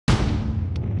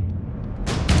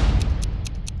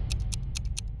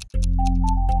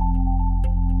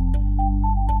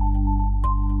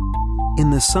In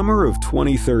the summer of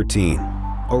 2013,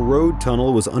 a road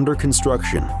tunnel was under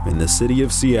construction in the city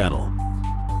of Seattle.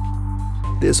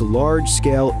 This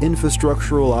large-scale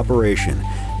infrastructural operation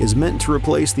is meant to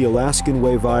replace the Alaskan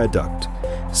Way Viaduct,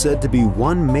 said to be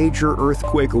one major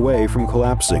earthquake away from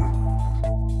collapsing.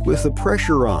 With the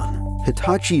pressure on,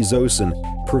 Hitachi Zosen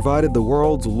provided the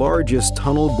world's largest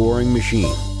tunnel boring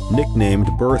machine, nicknamed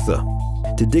Bertha,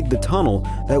 to dig the tunnel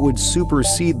that would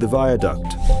supersede the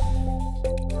viaduct.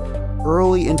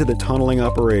 Early into the tunneling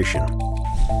operation,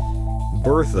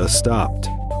 Bertha stopped.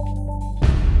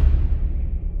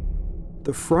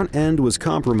 The front end was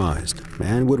compromised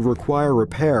and would require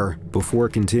repair before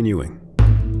continuing.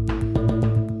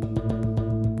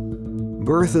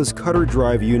 Bertha's cutter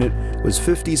drive unit was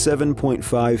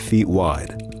 57.5 feet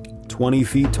wide, 20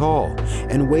 feet tall,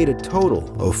 and weighed a total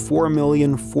of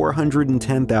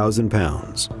 4,410,000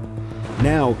 pounds.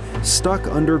 Now, stuck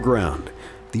underground,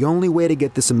 the only way to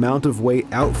get this amount of weight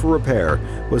out for repair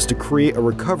was to create a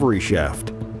recovery shaft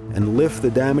and lift the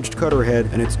damaged cutter head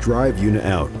and its drive unit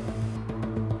out.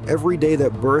 Every day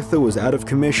that Bertha was out of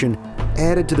commission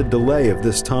added to the delay of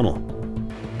this tunnel.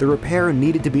 The repair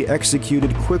needed to be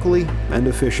executed quickly and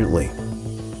efficiently.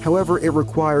 However, it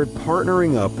required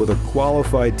partnering up with a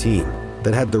qualified team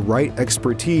that had the right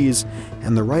expertise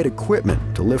and the right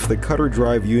equipment to lift the cutter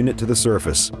drive unit to the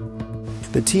surface.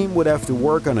 The team would have to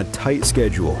work on a tight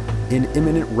schedule in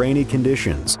imminent rainy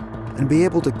conditions and be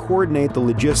able to coordinate the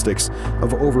logistics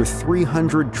of over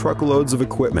 300 truckloads of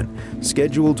equipment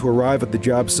scheduled to arrive at the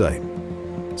job site.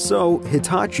 So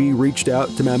Hitachi reached out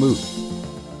to Mammoet.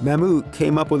 Mammoet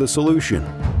came up with a solution: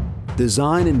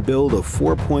 design and build a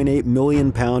 4.8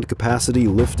 million pound capacity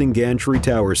lifting gantry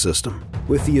tower system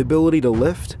with the ability to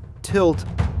lift, tilt,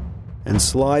 and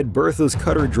slide Bertha's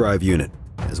cutter drive unit,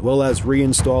 as well as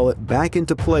reinstall it back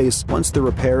into place once the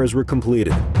repairs were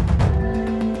completed.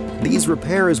 These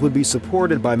repairs would be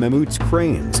supported by Mammoet's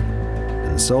cranes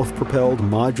and self-propelled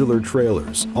modular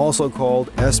trailers, also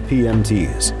called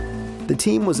SPMTs. The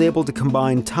team was able to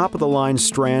combine top-of-the-line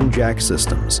strand jack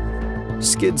systems,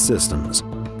 skid systems,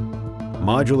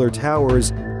 modular towers,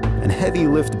 and heavy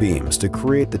lift beams to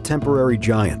create the temporary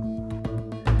giant.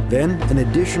 Then, an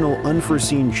additional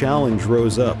unforeseen challenge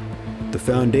rose up. The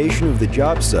foundation of the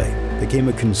job site became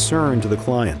a concern to the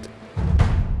client.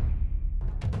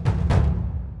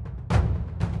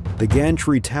 The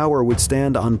gantry tower would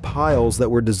stand on piles that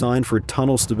were designed for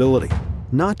tunnel stability,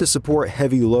 not to support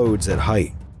heavy loads at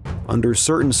height. Under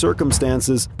certain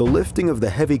circumstances, the lifting of the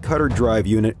heavy cutter drive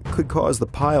unit could cause the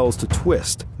piles to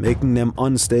twist, making them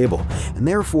unstable, and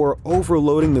therefore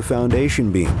overloading the foundation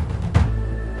beam.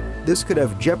 This could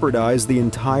have jeopardized the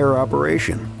entire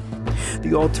operation.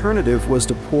 The alternative was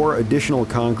to pour additional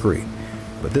concrete,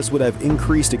 but this would have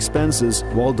increased expenses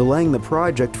while delaying the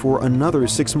project for another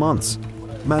 6 months.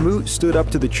 Mammoet stood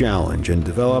up to the challenge and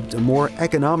developed a more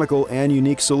economical and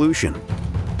unique solution: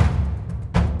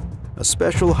 a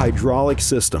special hydraulic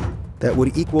system that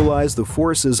would equalize the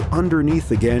forces underneath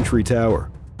the gantry tower,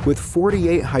 with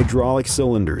 48 hydraulic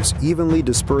cylinders evenly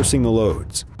dispersing the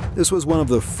loads. This was one of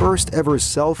the first ever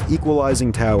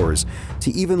self-equalizing towers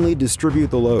to evenly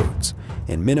distribute the loads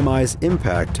and minimize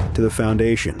impact to the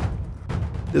foundation.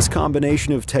 This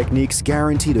combination of techniques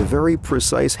guaranteed a very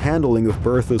precise handling of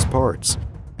Bertha's parts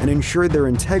and ensured their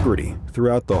integrity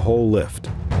throughout the whole lift.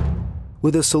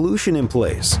 With a solution in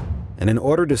place, and in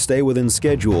order to stay within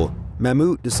schedule,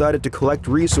 Mammoet decided to collect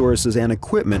resources and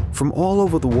equipment from all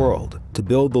over the world to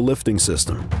build the lifting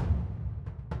system.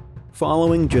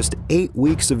 Following just 8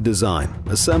 weeks of design,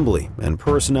 assembly, and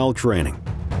personnel training,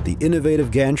 the innovative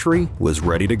gantry was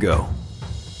ready to go.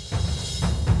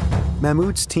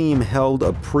 Mammoet's team held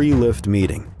a pre-lift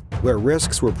meeting, where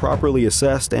risks were properly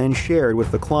assessed and shared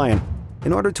with the client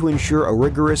in order to ensure a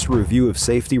rigorous review of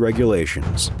safety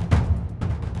regulations.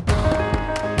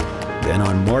 Then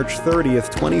on March 30th,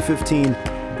 2015,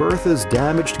 Bertha's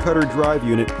damaged cutter drive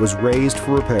unit was raised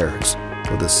for repairs.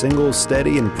 With a single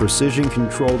steady and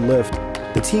precision-controlled lift,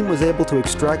 the team was able to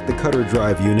extract the cutter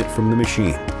drive unit from the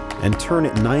machine and turn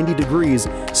it 90 degrees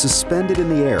suspended in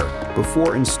the air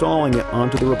before installing it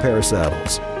onto the repair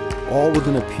saddles, all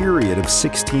within a period of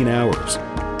 16 hours.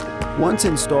 Once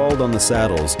installed on the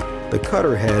saddles, the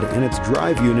cutter head and its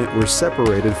drive unit were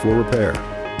separated for repair.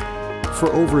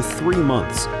 For over 3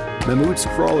 months, Mammoet's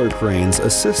crawler cranes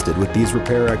assisted with these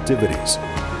repair activities.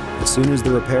 As soon as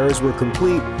the repairs were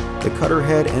complete, the cutter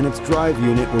head and its drive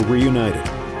unit were reunited,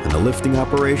 and the lifting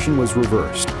operation was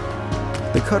reversed.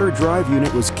 The cutter drive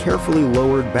unit was carefully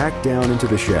lowered back down into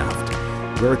the shaft,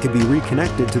 where it could be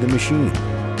reconnected to the machine.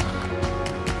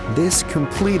 This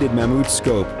completed Mammoet's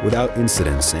scope without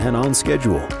incidents and on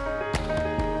schedule.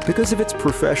 Because of its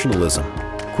professionalism,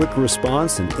 quick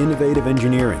response, and innovative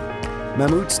engineering,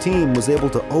 Mammoet's team was able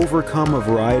to overcome a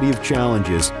variety of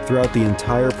challenges throughout the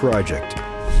entire project,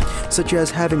 such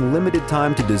as having limited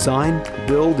time to design,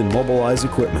 build, and mobilize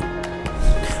equipment,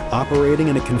 operating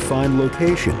in a confined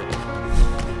location,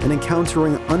 and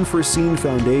encountering unforeseen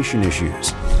foundation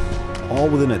issues, all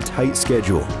within a tight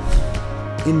schedule.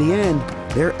 In the end,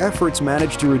 their efforts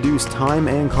managed to reduce time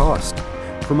and cost,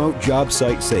 promote job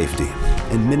site safety,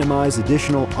 and minimize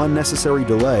additional unnecessary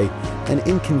delay and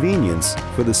inconvenience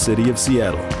for the city of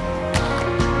Seattle.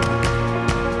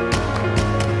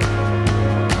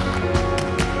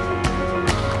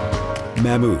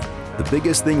 Mammoet, the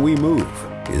biggest thing we move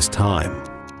is time.